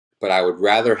but I would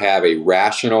rather have a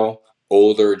rational,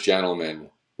 older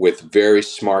gentleman with very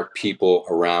smart people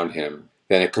around him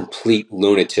than a complete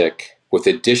lunatic with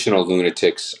additional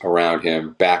lunatics around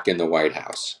him back in the White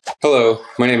House. Hello,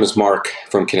 my name is Mark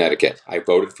from Connecticut. I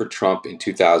voted for Trump in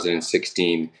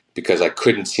 2016 because I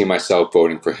couldn't see myself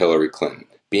voting for Hillary Clinton.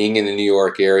 Being in the New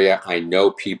York area, I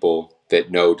know people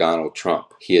that know Donald Trump.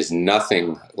 He is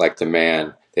nothing like the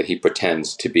man that he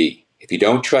pretends to be. If you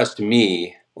don't trust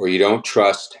me or you don't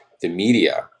trust the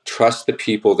media, trust the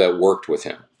people that worked with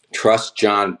him. Trust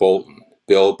John Bolton,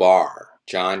 Bill Barr,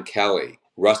 John Kelly.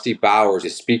 Rusty Bowers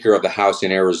is Speaker of the House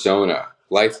in Arizona,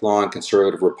 lifelong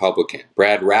conservative Republican.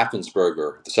 Brad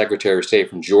Raffensperger, the Secretary of State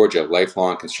from Georgia,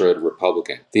 lifelong conservative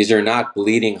Republican. These are not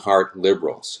bleeding heart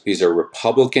liberals. These are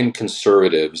Republican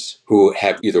conservatives who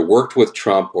have either worked with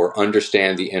Trump or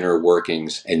understand the inner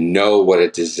workings and know what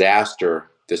a disaster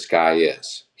this guy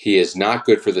is. He is not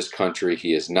good for this country.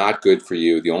 He is not good for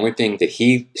you. The only thing that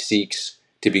he seeks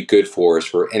to be good for is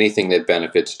for anything that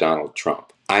benefits Donald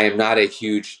Trump. I am not a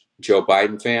huge Joe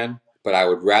Biden fan, but I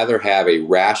would rather have a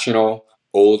rational,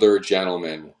 older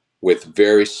gentleman with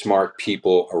very smart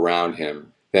people around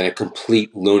him than a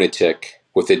complete lunatic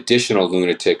with additional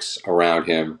lunatics around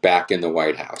him back in the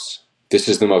White House. This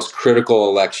is the most critical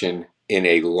election in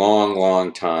a long,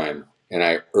 long time, and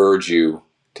I urge you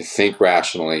to think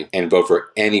rationally and vote for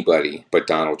anybody but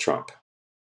Donald Trump.